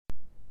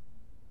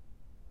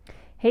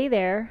Hey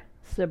there,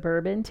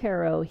 Suburban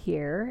Tarot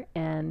here,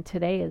 and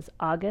today is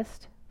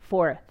August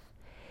 4th.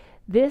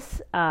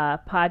 This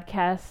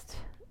podcast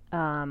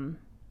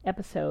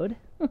episode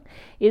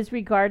is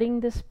regarding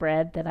the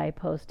spread that I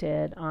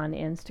posted on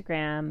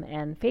Instagram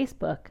and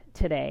Facebook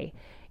today.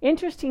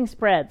 Interesting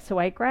spread. So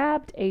I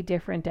grabbed a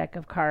different deck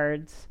of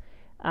cards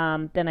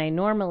than I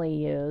normally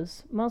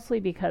use,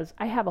 mostly because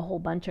I have a whole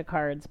bunch of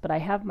cards, but I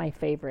have my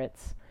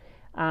favorites.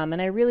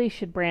 And I really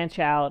should branch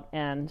out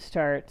and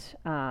start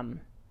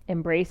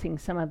embracing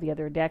some of the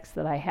other decks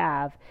that I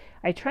have.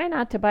 I try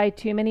not to buy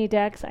too many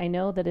decks. I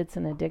know that it's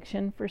an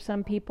addiction for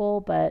some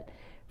people, but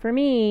for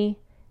me,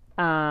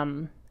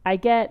 I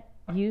get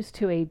used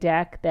to a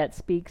deck that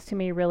speaks to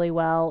me really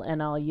well,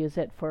 and I'll use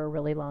it for a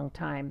really long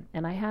time.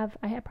 And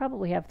I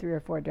probably have 3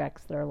 or 4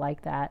 decks that are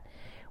like that.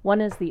 One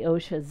is the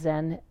Osha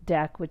Zen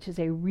deck, which is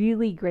a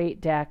really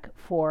great deck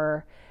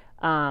for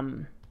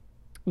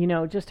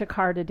just a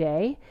card a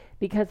day,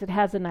 because it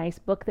has a nice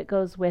book that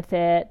goes with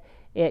it.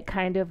 It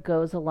kind of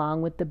goes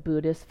along with the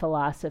Buddhist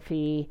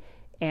philosophy,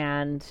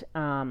 and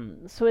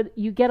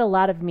you get a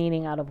lot of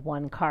meaning out of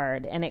one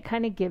card, and it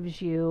kind of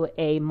gives you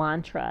a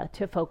mantra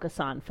to focus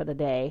on for the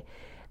day.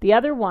 The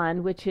other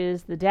one, which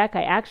is the deck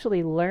I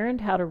actually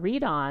learned how to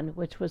read on,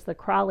 which was the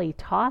Crawley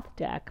Thoth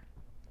deck,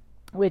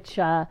 which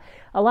a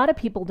lot of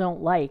people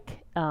don't like.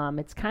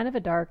 It's kind of a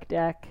dark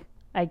deck,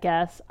 I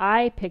guess.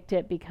 I picked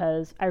it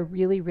because I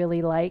really,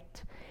 really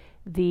liked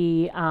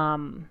the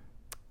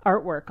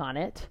artwork on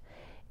it.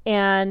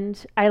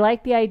 And I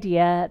like the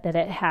idea that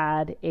it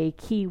had a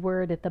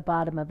keyword at the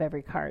bottom of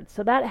every card.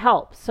 So that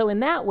helps. So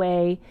in that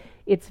way,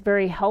 it's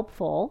very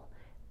helpful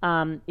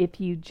if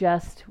you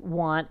just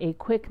want a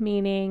quick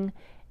meaning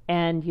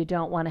and you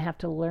don't want to have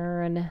to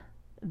learn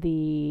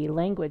the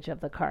language of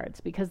the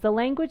cards. Because the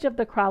language of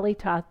the Crawley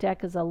Thoth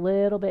deck is a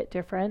little bit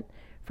different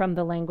from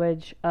the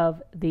language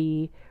of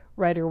the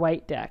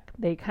Rider-Waite deck.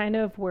 They kind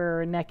of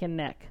were neck and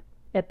neck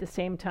at the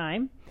same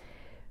time.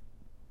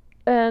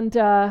 And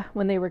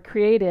when they were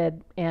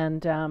created,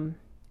 and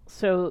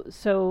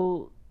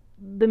so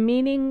the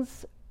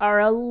meanings are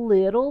a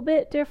little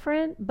bit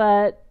different,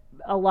 but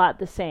a lot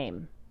the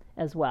same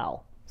as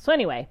well. So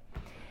anyway,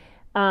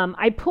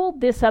 I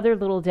pulled this other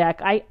little deck.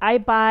 I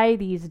buy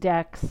these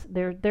decks.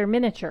 They're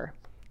miniature,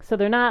 so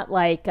they're not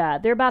like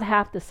they're about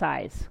half the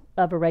size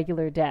of a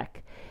regular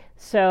deck.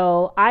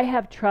 So I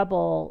have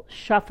trouble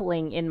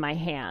shuffling in my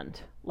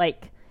hand,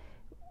 like.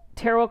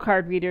 Tarot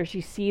card readers,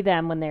 you see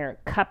them when they're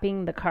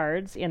cupping the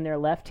cards in their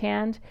left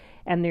hand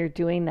and they're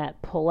doing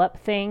that pull-up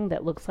thing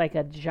that looks like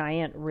a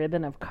giant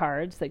ribbon of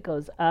cards that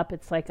goes up.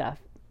 It's like I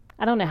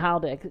don't know how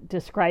to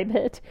describe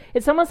it.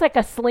 It's almost like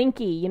a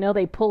slinky,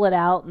 they pull it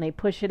out and they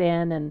push it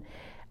in,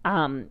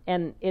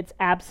 and it's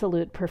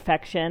absolute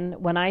perfection.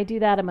 When I do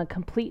that, I'm a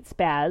complete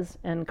spaz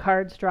and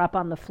cards drop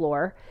on the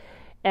floor,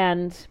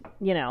 and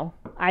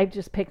I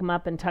just pick them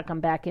up and tuck them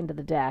back into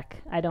the deck.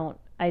 I don't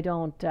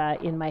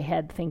in my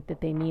head think that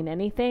they mean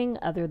anything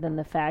other than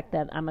the fact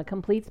that I'm a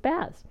complete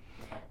spaz.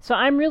 So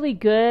I'm really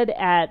good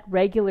at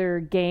regular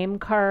game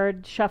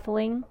card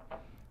shuffling.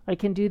 I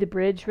can do the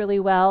bridge really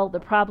well. The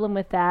problem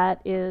with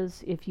that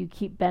is if you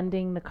keep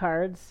bending the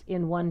cards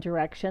in one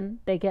direction,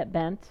 they get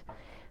bent.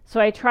 So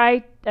I've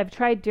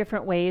tried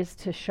different ways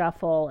to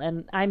shuffle,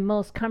 and I'm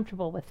most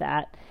comfortable with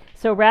that.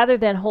 So rather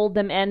than hold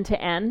them end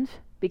to end,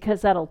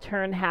 because that'll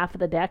turn half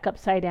of the deck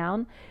upside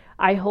down,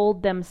 I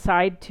hold them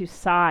side to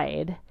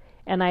side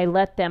and I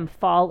let them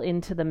fall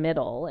into the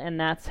middle, and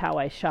that's how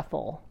I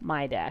shuffle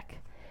my deck.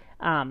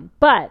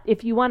 But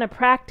if you want to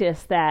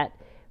practice that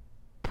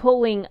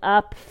pulling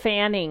up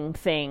fanning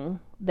thing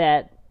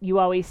that you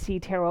always see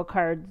tarot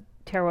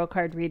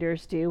card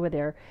readers do, where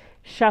they're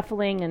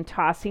shuffling and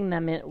tossing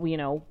them in,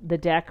 the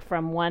deck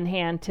from one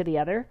hand to the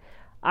other,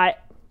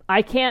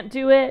 I can't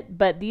do it,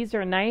 but these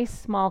are nice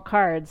small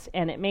cards,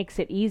 and it makes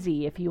it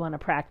easy if you want to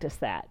practice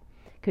that,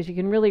 because you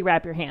can really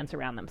wrap your hands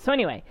around them. So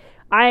anyway,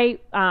 I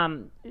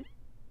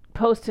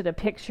posted a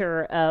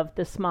picture of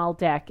the small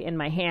deck in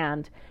my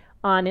hand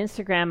on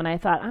Instagram, and I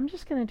thought, I'm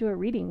just going to do a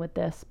reading with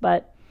this.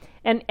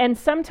 And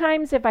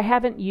sometimes if I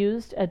haven't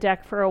used a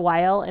deck for a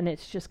while and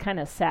it's just kind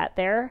of sat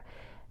there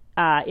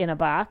in a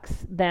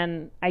box,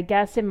 then I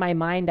guess in my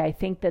mind I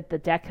think that the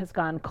deck has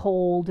gone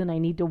cold and I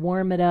need to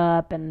warm it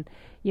up, and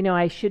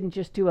I shouldn't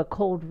just do a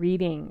cold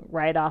reading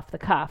right off the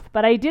cuff.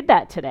 But I did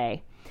that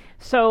today.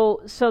 So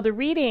the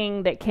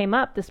reading that came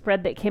up, the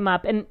spread that came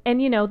up, and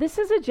this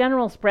is a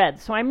general spread,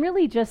 so I'm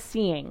really just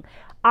seeing.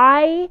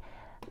 I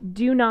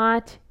do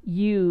not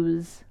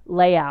use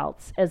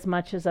layouts as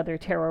much as other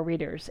tarot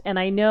readers, and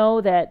I know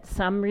that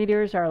some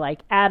readers are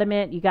like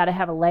adamant, you got to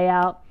have a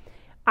layout.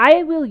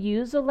 I will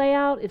use a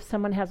layout if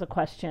someone has a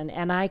question,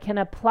 and I can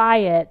apply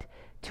it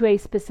to a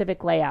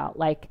specific layout,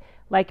 like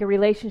a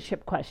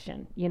relationship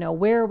question.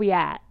 Where are we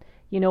at?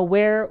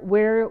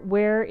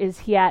 Where is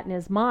he at in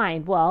his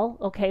mind? Well,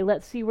 okay,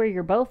 let's see where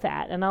you're both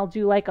at. And I'll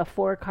do like a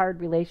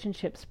 4-card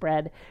relationship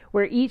spread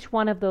where each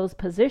one of those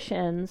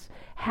positions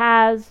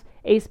has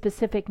a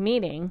specific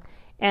meaning,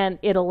 and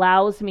it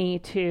allows me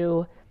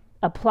to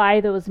apply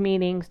those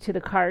meanings to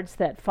the cards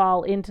that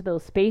fall into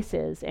those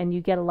spaces, and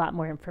you get a lot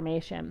more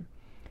information.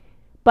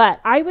 But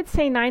I would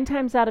say 9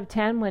 times out of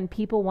 10, when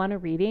people want a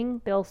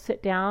reading, they'll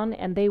sit down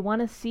and they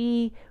want to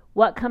see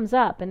what comes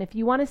up. And if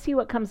you want to see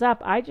what comes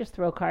up, I just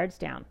throw cards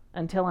down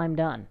until I'm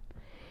done.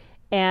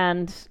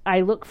 And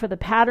I look for the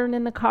pattern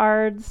in the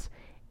cards,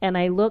 and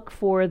I look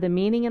for the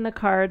meaning in the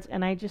cards,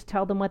 and I just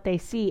tell them what they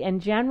see. And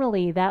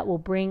generally that will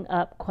bring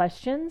up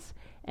questions,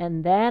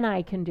 and then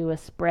I can do a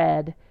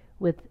spread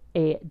with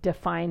a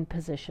defined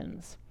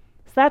positions.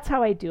 So that's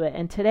how I do it.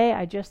 And today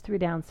I just threw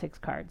down 6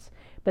 cards,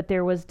 but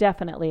there was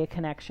definitely a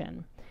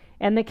connection.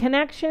 And the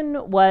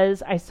connection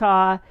was, I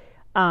saw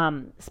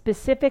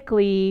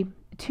specifically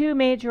 2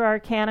 major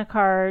arcana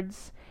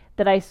cards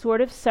that I sort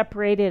of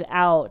separated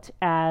out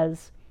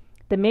as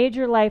the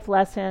major life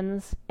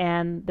lessons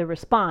and the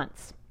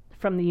response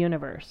from the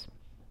universe.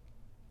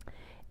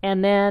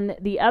 And then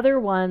the other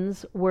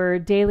ones were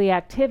daily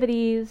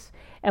activities.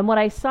 And what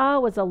I saw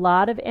was a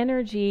lot of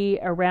energy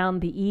around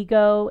the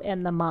ego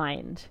and the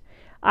mind.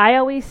 I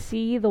always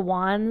see the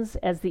wands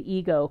as the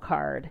ego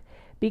card,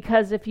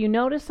 because if you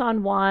notice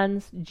on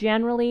wands,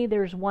 generally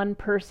there's one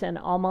person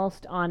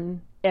almost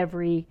on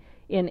every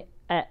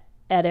at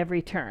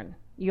every turn.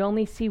 You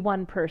only see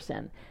one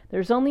person.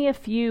 There's only a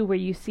few where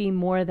you see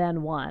more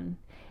than one.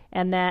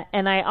 And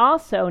I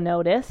also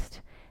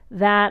noticed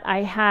that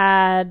I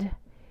had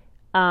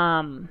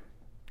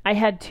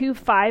 2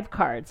 5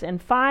 cards, and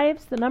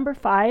the number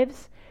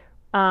 5s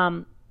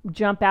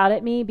jump out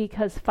at me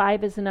because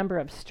 5 is a number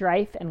of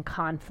strife and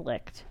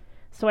conflict.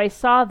 So I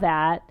saw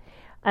that,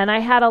 and I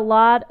had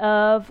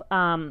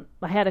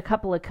I had a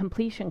couple of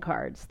completion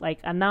cards, like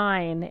a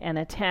 9 and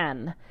a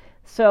 10.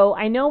 So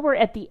I know we're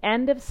at the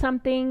end of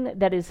something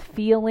that is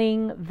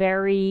feeling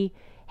very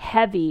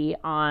heavy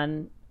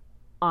on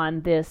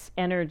this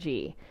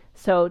energy.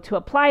 So to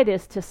apply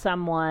this to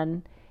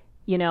someone,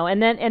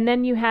 and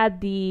then you had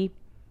the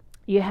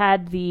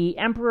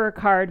Emperor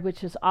card,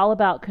 which is all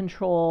about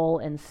control,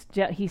 and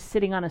he's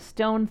sitting on a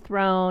stone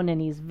throne,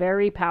 and he's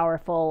very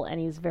powerful, and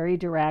he's very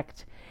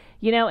direct,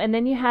 and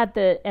then you had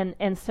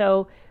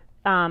so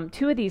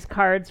 2 of these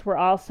cards were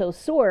also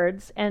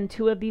swords, and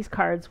 2 of these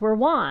cards were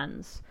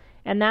wands.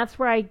 And that's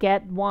where I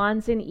get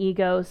wands in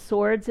ego,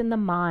 swords in the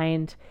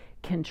mind,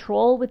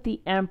 control with the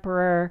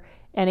Emperor,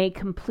 and a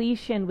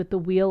completion with the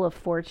Wheel of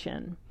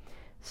Fortune.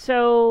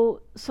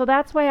 So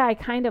that's why I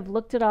kind of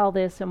looked at all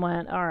this and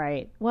went, all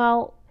right,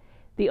 well,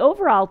 the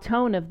overall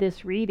tone of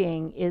this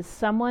reading is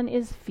someone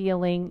is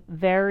feeling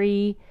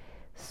very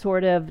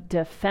sort of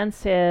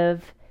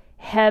defensive,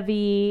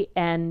 heavy,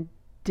 and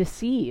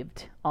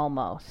deceived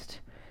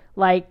almost.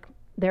 Like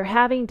they're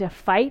having to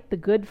fight the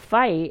good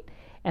fight,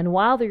 and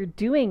while they're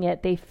doing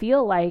it, they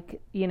feel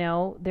like,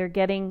 they're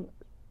getting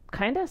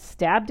kind of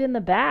stabbed in the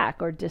back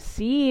or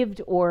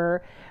deceived,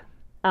 or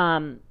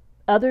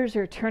others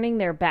are turning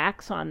their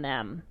backs on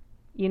them.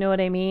 You know what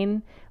I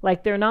mean?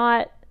 Like they're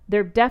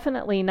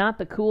definitely not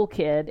the cool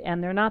kid,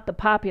 and they're not the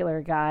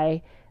popular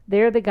guy.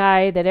 They're the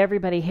guy that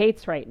everybody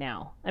hates right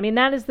now. I mean,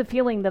 that is the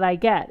feeling that I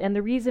get. And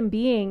the reason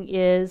being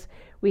is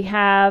we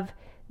have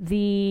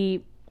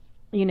the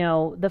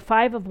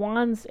 5 of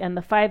Wands and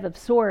the 5 of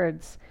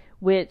Swords,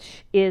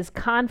 which is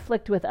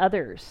conflict with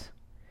others.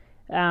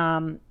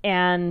 And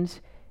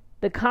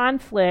the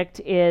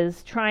conflict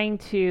is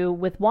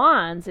with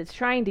Wands, it's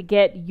trying to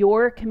get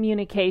your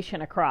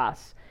communication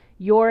across,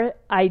 your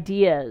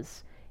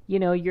ideas.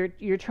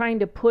 You're trying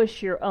to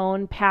push your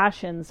own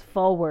passions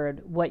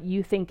forward, what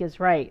you think is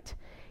right.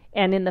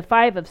 And in the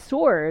 5 of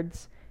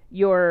Swords,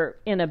 you're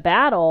in a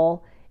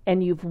battle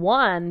and you've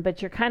won,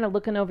 but you're kind of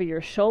looking over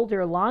your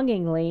shoulder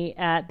longingly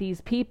at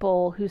these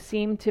people who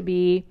seem to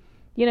be,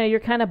 you're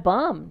kind of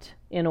bummed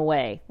in a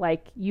way.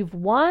 Like you've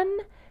won,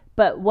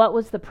 but what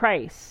was the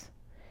price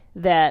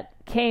that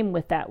came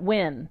with that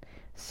win?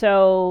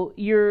 So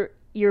you're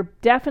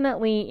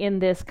definitely in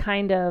this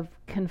kind of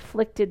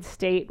conflicted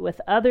state with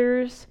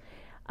others.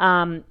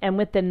 And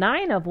with the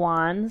 9 of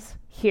Wands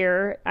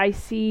here, I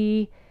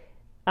see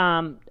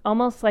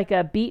almost like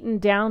a beaten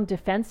down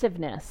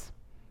defensiveness,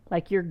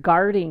 like you're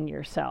guarding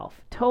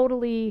yourself,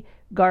 totally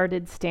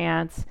guarded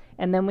stance.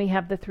 And then we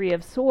have the 3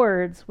 of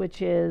Swords,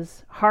 which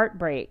is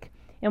heartbreak.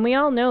 And we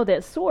all know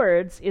that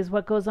swords is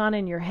what goes on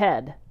in your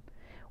head.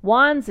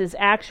 Wands is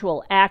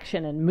actual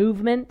action and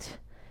movement,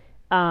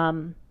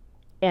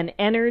 and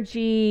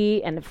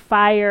energy and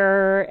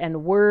fire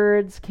and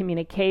words,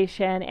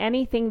 communication,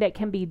 anything that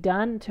can be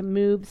done to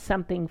move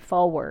something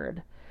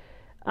forward.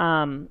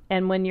 And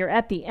when you're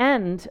at the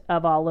end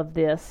of all of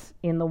this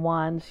in the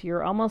Wands,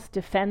 you're almost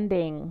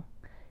defending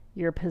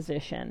your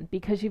position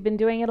because you've been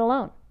doing it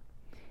alone.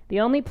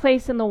 The only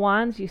place in the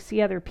Wands you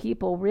see other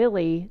people,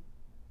 really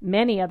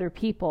many other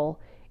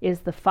people, is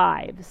the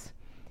 5s,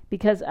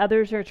 because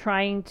others are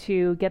trying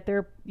to get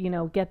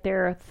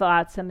their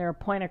thoughts and their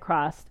point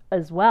across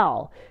as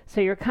well.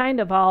 So you're kind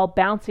of all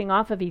bouncing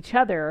off of each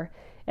other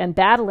and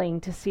battling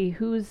to see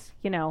whose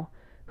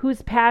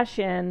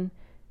passion,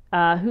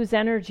 whose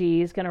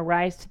energy is going to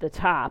rise to the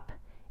top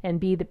and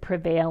be the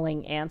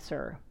prevailing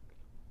answer.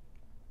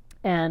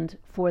 And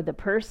for the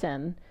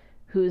person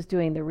who's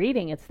doing the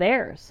reading, it's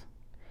theirs.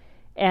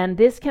 And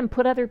this can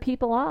put other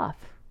people off.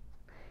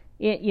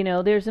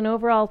 There's an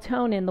overall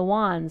tone in the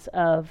wands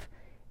of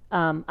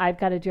I've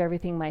got to do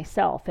everything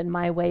myself, and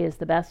my way is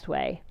the best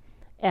way.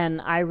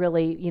 And I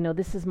really,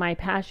 this is my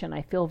passion.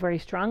 I feel very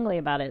strongly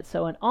about it.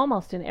 So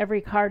almost in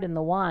every card in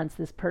the wands,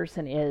 this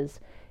person is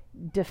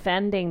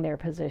defending their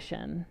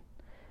position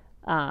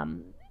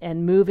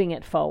and moving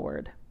it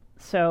forward.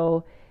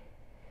 So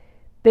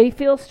they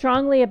feel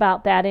strongly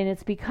about that, and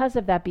it's because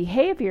of that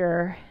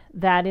behavior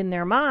that in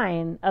their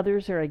mind,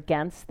 others are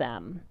against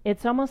them.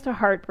 It's almost a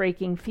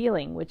heartbreaking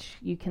feeling, which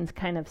you can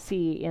kind of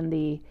see in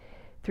the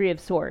Three of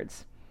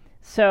Swords.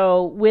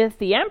 So with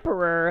the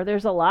Emperor,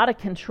 there's a lot of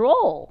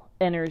control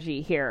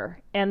energy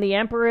here, and the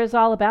Emperor is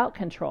all about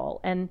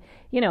control. And,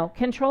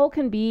 control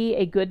can be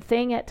a good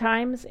thing at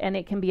times, and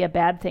it can be a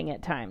bad thing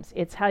at times.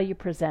 It's how you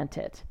present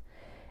it.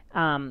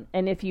 And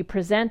if you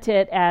present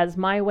it as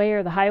my way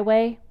or the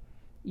highway,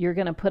 you're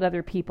going to put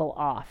other people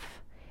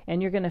off,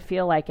 and you're going to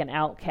feel like an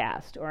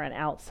outcast or an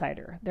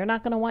outsider. They're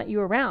not going to want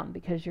you around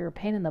because you're a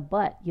pain in the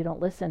butt. You don't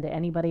listen to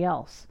anybody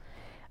else.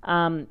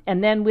 And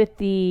then with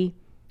the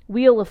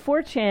Wheel of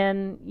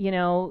Fortune,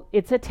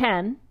 it's a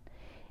 10.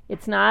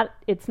 It's not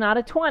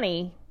a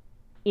 20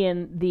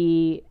 in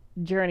the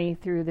journey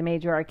through the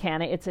major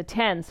arcana. It's a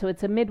 10, so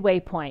it's a midway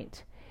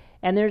point.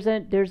 And there's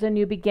a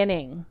new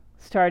beginning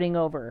starting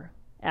over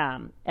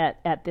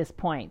at this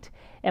point.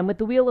 And with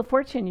the Wheel of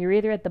Fortune, you're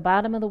either at the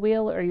bottom of the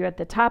wheel or you're at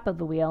the top of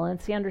the wheel. And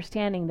it's the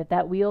understanding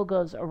that wheel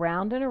goes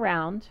around and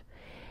around.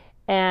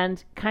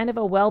 And kind of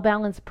a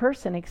well-balanced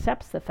person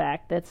accepts the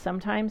fact that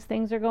sometimes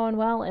things are going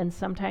well and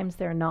sometimes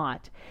they're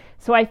not.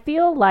 So I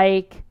feel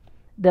like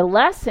the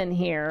lesson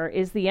here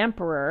is the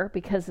Emperor,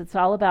 because it's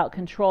all about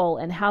control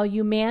and how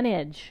you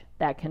manage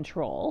that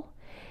control.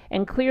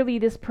 And clearly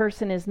this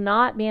person is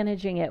not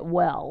managing it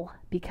well,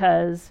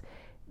 because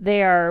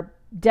they are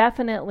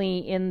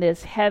definitely in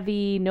this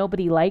heavy,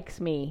 nobody likes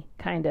me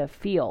kind of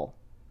feel.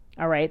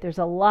 All right, there's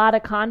a lot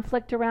of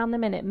conflict around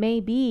them, and it may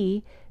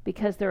be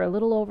because they're a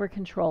little over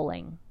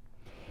controlling.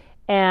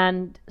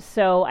 And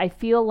so I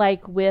feel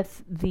like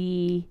with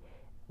the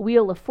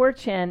Wheel of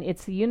Fortune,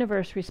 it's the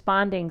universe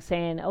responding,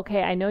 saying,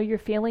 okay, I know you're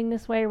feeling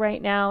this way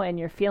right now, and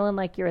you're feeling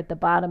like you're at the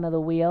bottom of the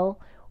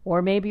wheel,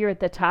 or maybe you're at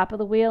the top of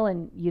the wheel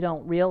and you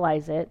don't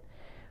realize it.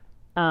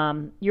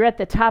 You're at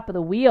the top of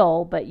the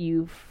wheel, but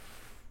you've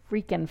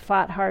freaking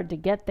fought hard to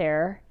get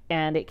there,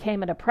 and it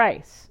came at a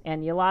price,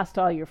 and you lost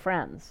all your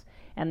friends.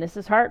 And this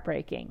is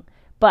heartbreaking.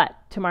 But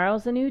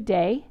tomorrow's a new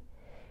day.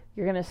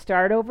 You're going to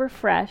start over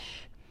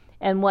fresh.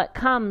 And what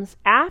comes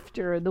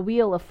after the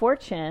Wheel of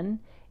Fortune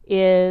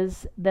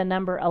is the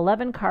number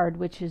 11 card,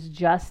 which is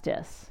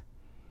justice.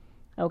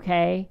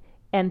 Okay?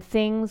 And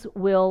things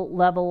will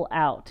level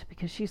out,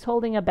 because she's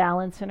holding a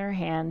balance in her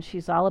hand.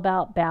 She's all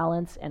about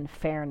balance and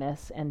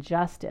fairness and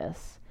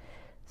justice.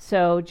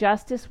 So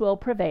justice will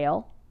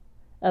prevail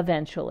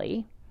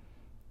eventually.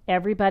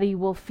 Everybody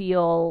will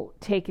feel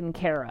taken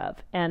care of.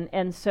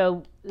 And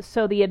so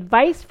the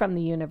advice from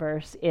the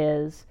universe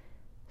is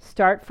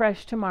start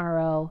fresh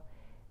tomorrow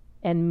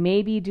and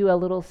maybe do a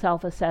little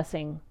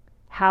self-assessing.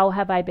 How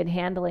have I been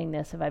handling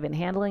this? Have I been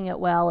handling it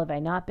well? Have I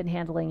not been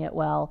handling it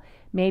well?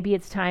 Maybe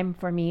it's time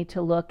for me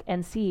to look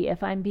and see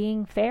if I'm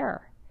being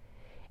fair.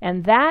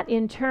 And that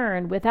in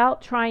turn,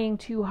 without trying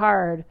too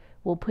hard,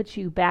 will put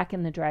you back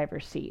in the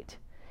driver's seat.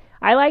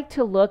 I like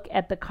to look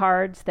at the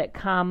cards that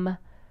come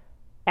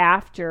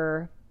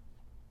after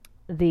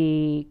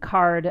the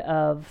card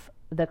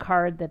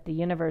that the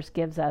universe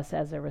gives us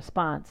as a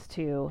response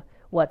to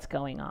what's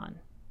going on.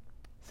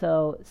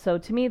 So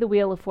to me, the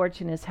Wheel of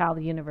Fortune is how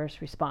the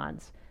universe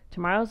responds.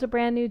 Tomorrow's a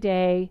brand new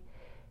day.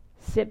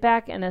 Sit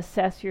back and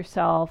assess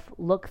yourself,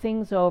 look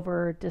things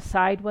over,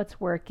 decide what's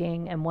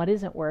working and what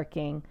isn't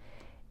working,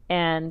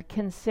 and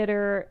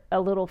consider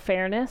a little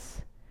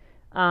fairness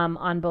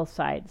on both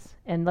sides.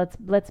 And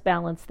let's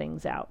balance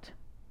things out.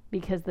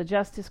 Because the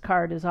Justice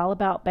card is all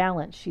about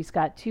balance. She's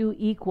got two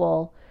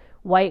equal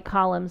white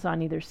columns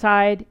on either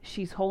side.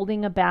 She's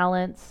holding a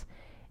balance,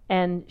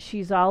 and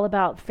she's all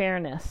about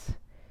fairness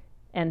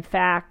and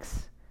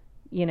facts,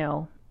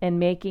 and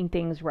making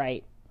things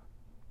right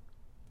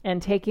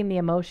and taking the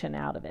emotion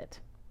out of it.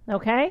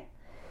 Okay?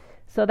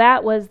 So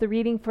that was the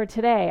reading for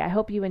today. I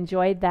hope you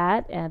enjoyed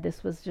that.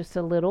 This was just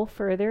a little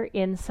further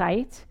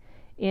insight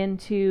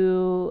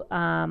into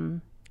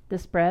the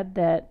spread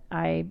that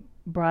I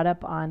brought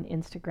up on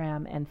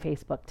Instagram and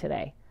Facebook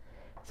today.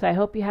 So I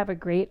hope you have a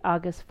great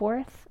August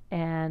 4th,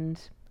 and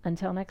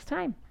until next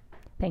time,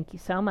 thank you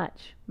so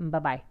much.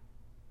 Bye-bye.